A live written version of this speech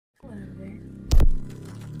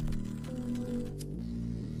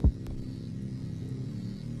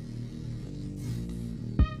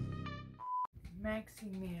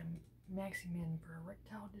Maximen for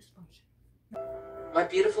erectile dysfunction. My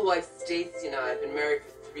beautiful wife Stacy and I have been married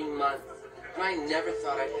for 3 months, and I never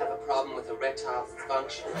thought I'd have a problem with erectile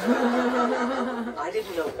dysfunction. I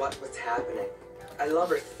didn't know what was happening. I love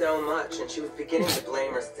her so much, and she was beginning to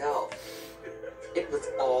blame herself. It was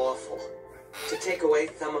awful. To take away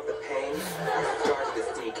some of the pain, I started to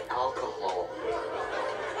sneak alcohol.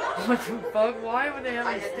 What the fuck? Why would they have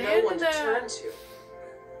I had no one to turn to.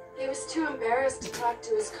 He was too embarrassed to talk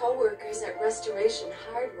to his co-workers at Restoration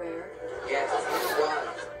Hardware. Yes, it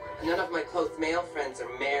was. None of my close male friends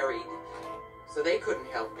are married, so they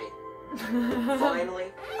couldn't help me.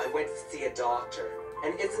 Finally, I went to see a doctor.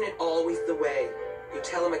 And isn't it always the way? You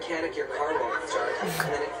tell a mechanic your car won't start,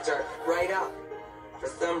 and then it starts right up. For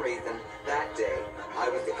some reason, that day, I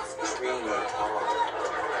was extremely tired.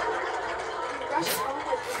 He rushed home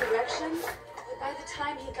with his erection, but by the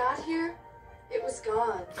time he got here, it was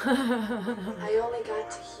gone. I only got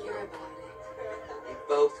to hear about it. We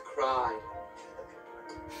both cried.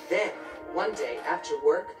 Then, one day after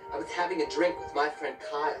work, I was having a drink with my friend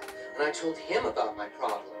Kyle, and I told him about my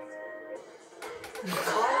problems.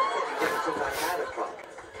 Kyle said he didn't think I had a problem,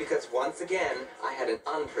 because once again, I had an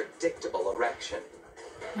unpredictable erection.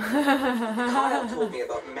 Kyle told me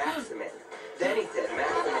about Maximen. Then he said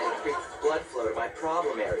Maximen increases blood flow to my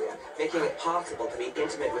problem area, making it possible to be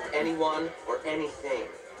intimate with anyone or anything,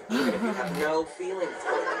 even if you have no feelings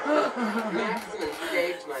for it. Maximen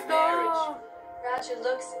saved my marriage. Roger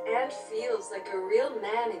looks and feels like a real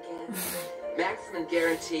man again. Maximen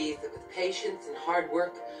guarantees that with patience and hard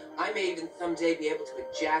work, I may even someday be able to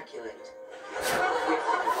ejaculate.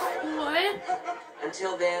 What?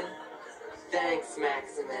 Until then, thanks,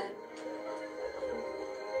 Maximen.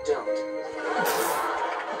 Don't.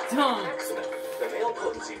 Maximen, the male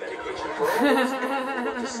potency medication for all those men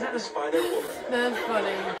who want to satisfy their woman. That's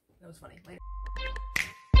funny. That was funny. Later.